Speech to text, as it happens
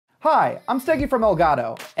Hi, I'm Steggy from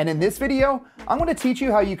Elgato, and in this video, I'm going to teach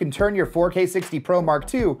you how you can turn your 4K60 Pro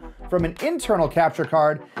MK.2 from an internal capture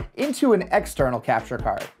card into an external capture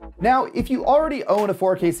card. Now, if you already own a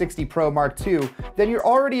 4K60 Pro MK.2, then you're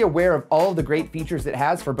already aware of all of the great features it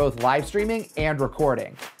has for both live streaming and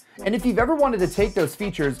recording. And if you've ever wanted to take those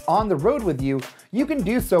features on the road with you, you can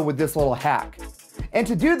do so with this little hack. And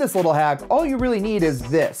to do this little hack, all you really need is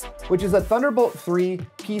this, which is a Thunderbolt 3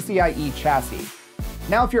 PCIe chassis.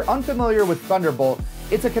 Now, if you're unfamiliar with Thunderbolt,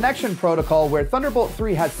 it's a connection protocol where Thunderbolt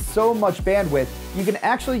 3 has so much bandwidth, you can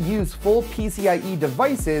actually use full PCIe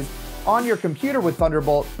devices on your computer with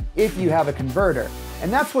Thunderbolt if you have a converter.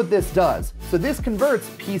 And that's what this does. So this converts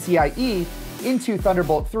PCIe into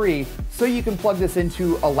Thunderbolt 3, so you can plug this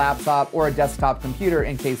into a laptop or a desktop computer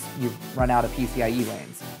in case you run out of PCIe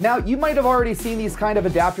lanes. Now, you might have already seen these kind of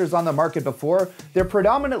adapters on the market before. They're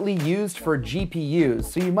predominantly used for GPUs,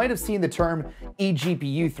 so you might have seen the term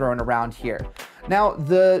eGPU thrown around here. Now,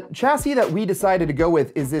 the chassis that we decided to go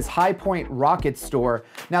with is this High Point Rocket Store.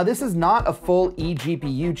 Now, this is not a full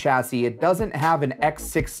eGPU chassis. It doesn't have an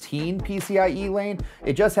X16 PCIe lane.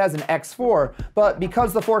 It just has an X4, but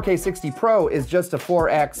because the 4K60 Pro is just a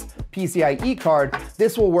 4X PCIe card,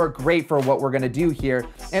 this will work great for what we're gonna do here.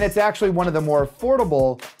 And it's actually one of the more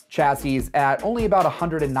affordable chassis at only about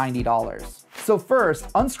 $190. So first,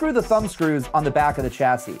 unscrew the thumb screws on the back of the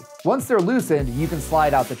chassis. Once they're loosened, you can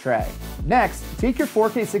slide out the tray. Next, take your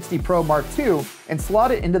 4K60 Pro MK.2 and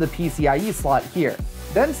slot it into the PCIe slot here.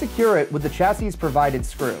 Then secure it with the chassis' provided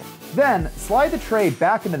screw. Then, slide the tray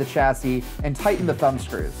back into the chassis and tighten the thumb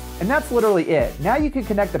screws. And that's literally it. Now you can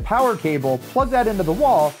connect the power cable, plug that into the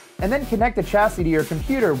wall, and then connect the chassis to your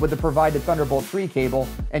computer with the provided Thunderbolt 3 cable,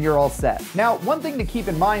 and you're all set. Now, one thing to keep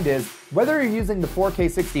in mind is, whether you're using the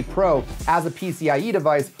 4K60 Pro as a PCIe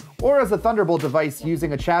device or as a Thunderbolt device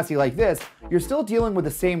using a chassis like this, you're still dealing with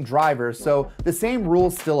the same drivers, so the same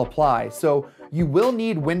rules still apply. So you will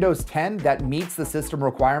need Windows 10 that meets the system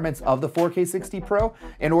requirements of the 4K60 Pro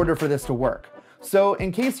in order for this to work. So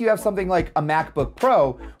in case you have something like a MacBook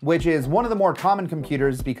Pro, which is one of the more common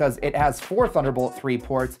computers because it has 4 Thunderbolt 3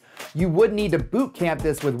 ports, you would need to boot camp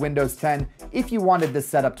this with Windows 10 if you wanted this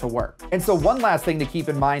setup to work. And so one last thing to keep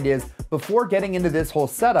in mind is, before getting into this whole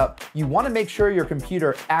setup, you want to make sure your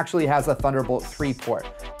computer actually has a Thunderbolt 3 port,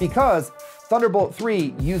 because Thunderbolt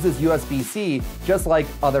 3 uses USB-C just like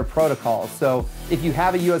other protocols. So if you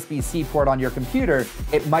have a USB-C port on your computer,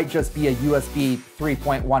 it might just be a USB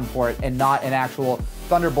 3.1 port and not an actual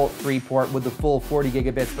Thunderbolt 3 port with the full 40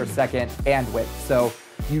 gigabits per second bandwidth. So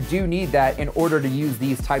you do need that in order to use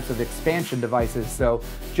these types of expansion devices. So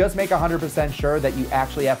just make 100% sure that you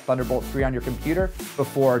actually have Thunderbolt 3 on your computer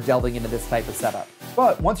before delving into this type of setup.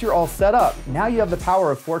 But once you're all set up, now you have the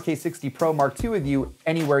power of 4K60 Pro MK.2 with you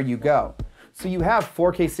anywhere you go. So you have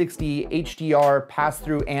 4K60 HDR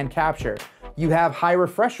pass-through and capture. You have high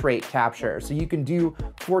refresh rate capture, so you can do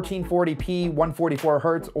 1440p 144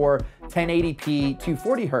 Hz or 1080p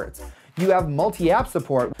 240 Hz. You have multi-app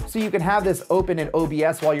support, so you can have this open in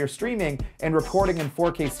OBS while you're streaming and recording in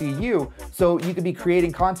 4K CU, so you can be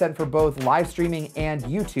creating content for both live streaming and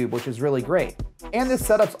YouTube, which is really great. And this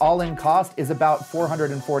setup's all-in cost is about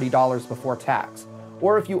 $440 before tax.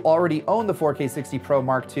 Or if you already own the 4K60 Pro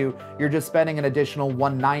MK.2, you're just spending an additional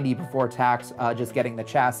 $190 before tax just getting the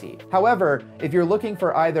chassis. However, if you're looking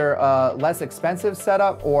for either a less expensive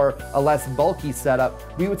setup or a less bulky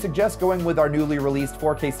setup, we would suggest going with our newly released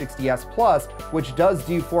 4K60S Plus, which does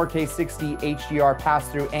do 4K60 HDR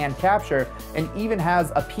pass-through and capture, and even has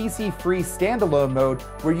a PC-free standalone mode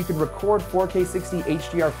where you can record 4K60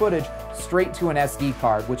 HDR footage straight to an SD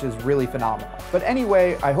card, which is really phenomenal. But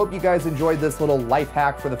anyway, I hope you guys enjoyed this little life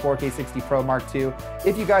hack for the 4K60 Pro MK.2.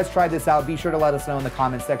 If you guys tried this out, be sure to let us know in the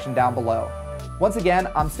comments section down below. Once again,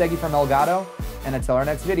 I'm Steggy from Elgato, and until our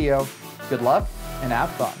next video, good luck and have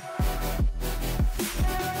fun.